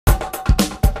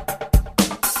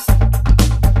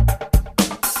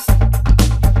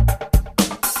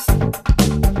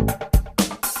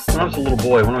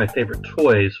boy, one of my favorite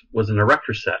toys was an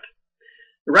erector set.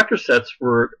 Erector sets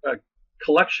were a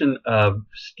collection of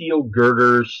steel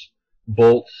girders,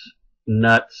 bolts,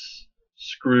 nuts,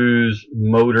 screws,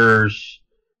 motors,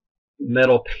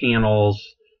 metal panels,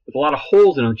 with a lot of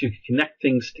holes in them that you could connect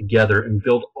things together and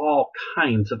build all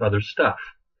kinds of other stuff.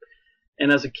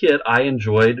 And as a kid, I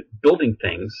enjoyed building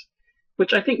things,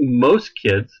 which I think most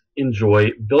kids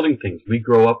enjoy building things. We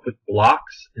grow up with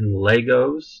blocks and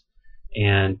Legos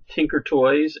and Tinker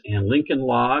Toys and Lincoln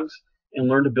Logs and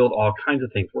learn to build all kinds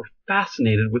of things. We're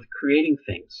fascinated with creating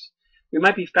things. We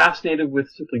might be fascinated with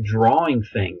simply drawing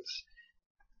things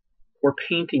or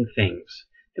painting things.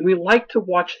 And we like to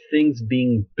watch things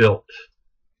being built.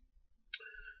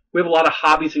 We have a lot of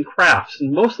hobbies and crafts,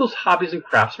 and most of those hobbies and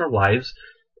crafts in our lives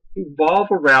revolve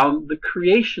around the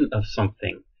creation of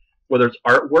something, whether it's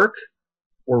artwork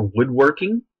or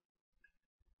woodworking,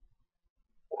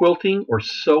 quilting or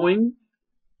sewing,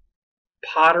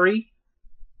 pottery.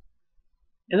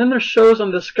 And then there's shows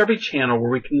on the Discovery Channel where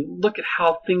we can look at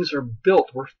how things are built.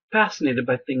 We're fascinated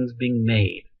by things being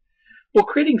made. Well,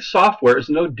 creating software is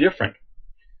no different.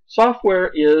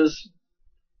 Software is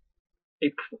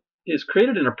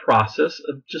created in a process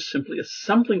of just simply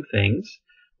assembling things,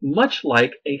 much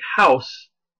like a house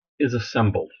is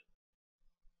assembled.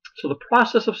 So the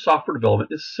process of software development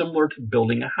is similar to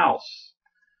building a house.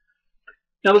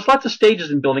 Now, there's lots of stages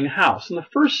in building a house, and the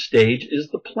first stage is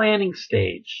the planning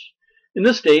stage. In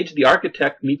this stage, the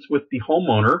architect meets with the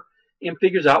homeowner and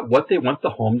figures out what they want the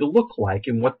home to look like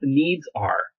and what the needs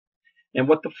are and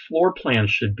what the floor plan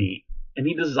should be. And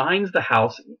he designs the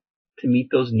house to meet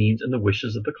those needs and the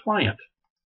wishes of the client.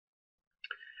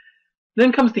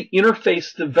 Then comes the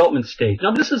interface development stage.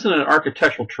 Now, this isn't an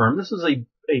architectural term. This is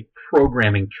a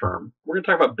programming term. We're going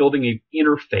to talk about building an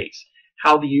interface,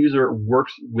 how the user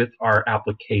works with our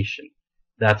application.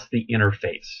 That's the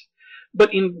interface.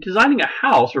 But in designing a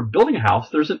house or building a house,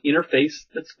 there's an interface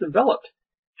that's developed.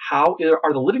 How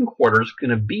are the living quarters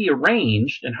going to be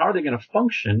arranged, and how are they going to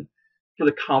function for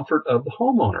the comfort of the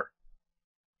homeowner?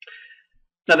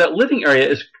 Now, that living area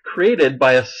is created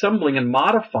by assembling and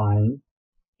modifying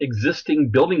existing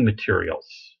building materials.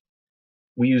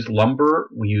 We use lumber,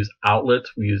 we use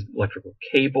outlets, we use electrical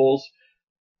cables,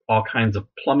 all kinds of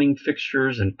plumbing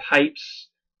fixtures and pipes,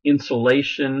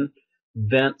 insulation,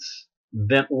 vents,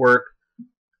 vent work.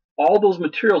 All those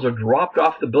materials are dropped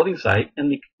off the building site,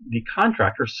 and the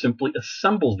contractor simply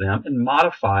assembles them and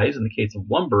modifies, in the case of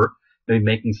lumber, maybe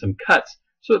making some cuts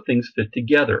so that things fit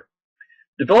together.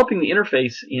 Developing the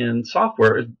interface in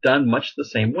software is done much the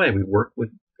same way. We work with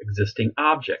existing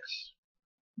objects.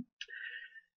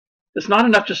 It's not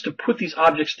enough just to put these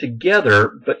objects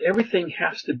together, but everything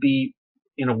has to be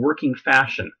in a working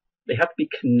fashion. They have to be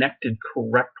connected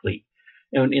correctly.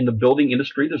 And in the building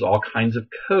industry, there's all kinds of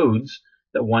codes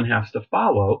that one has to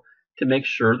follow to make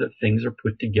sure that things are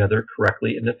put together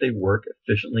correctly and that they work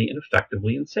efficiently and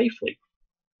effectively and safely.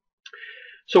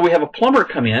 So we have a plumber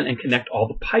come in and connect all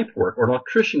the pipe work, or an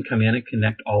electrician come in and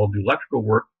connect all of the electrical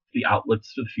work, the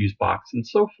outlets to the fuse box, and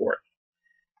so forth.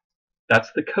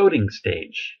 That's the coding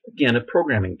stage. Again, a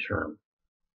programming term.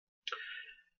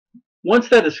 Once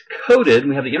that is coded and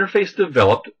we have the interface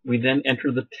developed, we then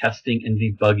enter the testing and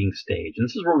debugging stage. And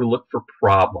this is where we look for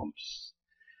problems.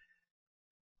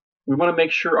 We want to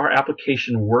make sure our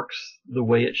application works the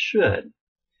way it should.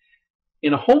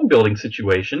 In a home building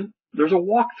situation, there's a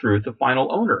walkthrough with the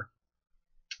final owner.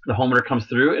 The homeowner comes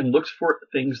through and looks for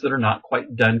things that are not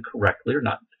quite done correctly or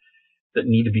that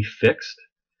need to be fixed,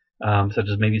 such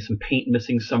as maybe some paint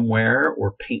missing somewhere,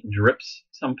 or paint drips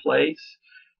someplace,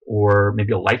 or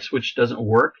maybe a light switch doesn't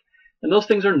work. And those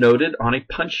things are noted on a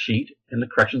punch sheet, and the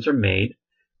corrections are made.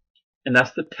 And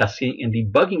that's the testing and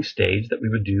debugging stage that we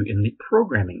would do in the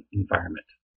programming environment.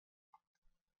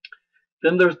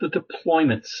 Then there's the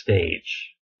deployment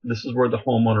stage. This is where the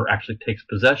homeowner actually takes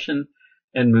possession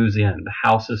and moves in. The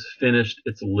house is finished,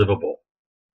 it's livable.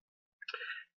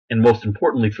 And most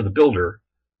importantly for the builder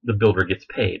gets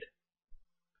paid.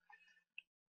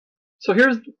 So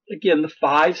here's, again, the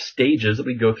 5 stages that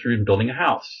we go through in building a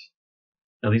house.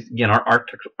 Now these, again, are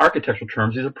architectural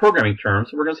terms. These are programming terms,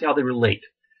 so we're going to see how they relate.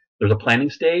 There's a planning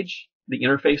stage, the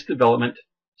interface development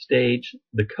stage,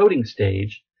 the coding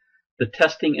stage, the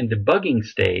testing and debugging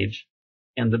stage,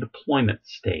 and the deployment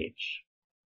stage.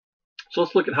 So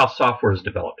let's look at how software is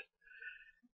developed.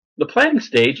 The planning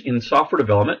stage in software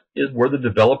development is where the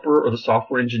developer or the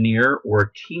software engineer or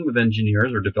a team of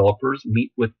engineers or developers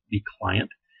meet with the client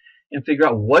and figure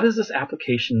out, what does this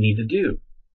application need to do?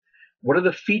 What are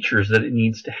the features that it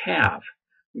needs to have?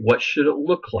 What should it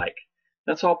look like?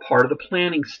 That's all part of the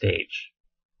planning stage.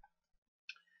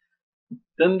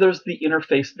 Then there's the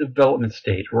interface development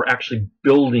stage. We're actually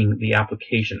building the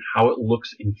application, how it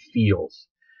looks and feels.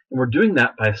 And we're doing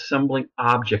that by assembling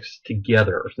objects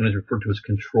together, or sometimes referred to as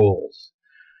controls.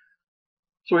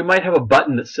 So we might have a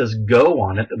button that says go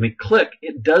on it, and we click,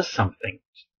 it does something.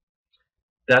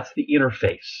 That's the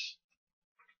interface.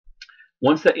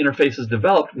 Once that interface is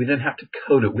developed, we then have to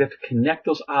code it. We have to connect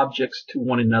those objects to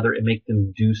one another and make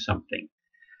them do something.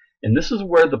 And this is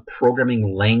where the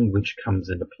programming language comes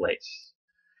into place.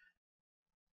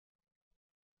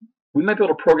 We might be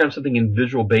able to program something in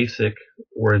Visual Basic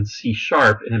or in C#,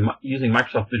 and using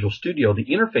Microsoft Visual Studio, the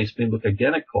interface may look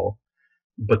identical,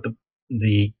 but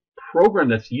the program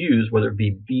that's used, whether it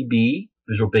be VB,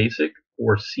 Visual Basic,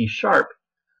 or C#,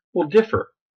 will differ.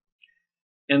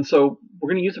 And so we're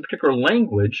going to use a particular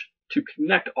language to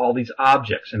connect all these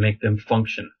objects and make them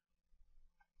function.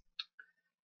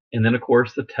 And then, of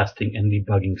course, the testing and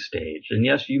debugging stage. And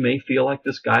yes, you may feel like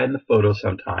this guy in the photo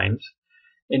sometimes.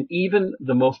 And even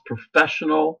the most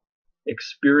professional,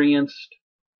 experienced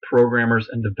programmers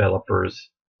and developers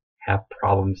have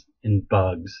problems and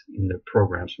bugs in their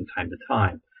programs from time to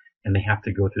time. And they have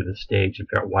to go through this stage and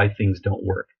figure out why things don't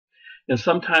work. And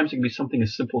sometimes it can be something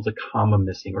as simple as a comma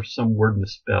missing or some word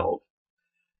misspelled.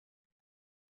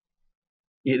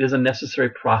 It is a necessary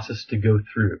process to go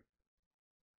through.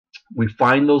 We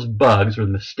find those bugs or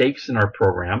mistakes in our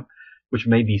program, which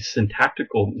may be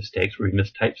syntactical mistakes where we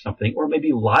mistyped something, or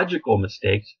maybe logical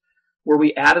mistakes where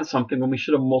we added something when we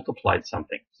should have multiplied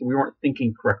something. So we weren't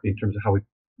thinking correctly in terms of how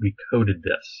we coded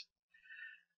this.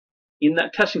 In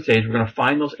that testing stage, we're going to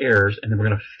find those errors and then we're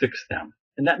going to fix them.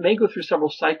 And that may go through several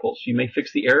cycles. You may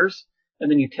fix the errors, and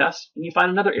then you test, and you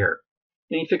find another error.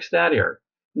 Then you fix that error.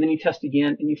 And then you test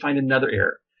again, and you find another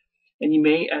error. And you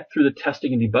may, through the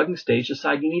testing and debugging stage,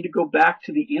 decide you need to go back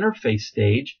to the interface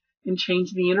stage and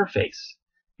change the interface.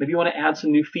 Maybe you want to add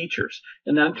some new features,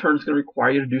 and that in turn is going to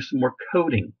require you to do some more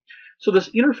coding. So this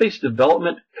interface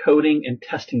development, coding, and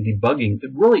testing debugging,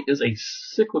 it really is a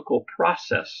cyclical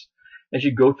process as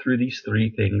you go through these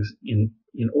three things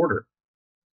in order.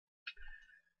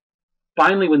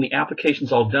 Finally, when the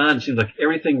application's all done, it seems like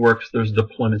everything works, there's a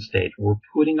deployment stage. We're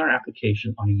putting our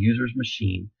application on a user's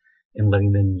machine and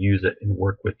letting them use it and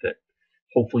work with it,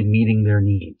 hopefully meeting their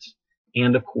needs.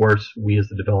 And of course, we as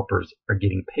the developers are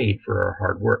getting paid for our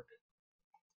hard work.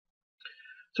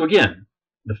 So again,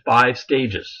 the 5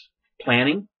 stages: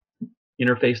 planning,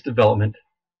 interface development,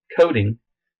 coding,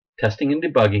 testing and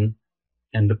debugging,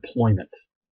 and deployment.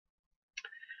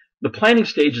 The planning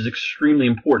stage is extremely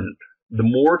important. The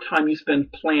more time you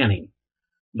spend planning,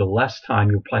 the less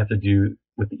time you'll probably have to do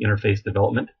with the interface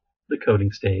development, the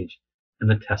coding stage,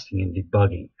 and the testing and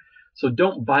debugging. So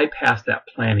don't bypass that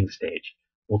planning stage.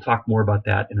 We'll talk more about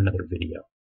that in another video.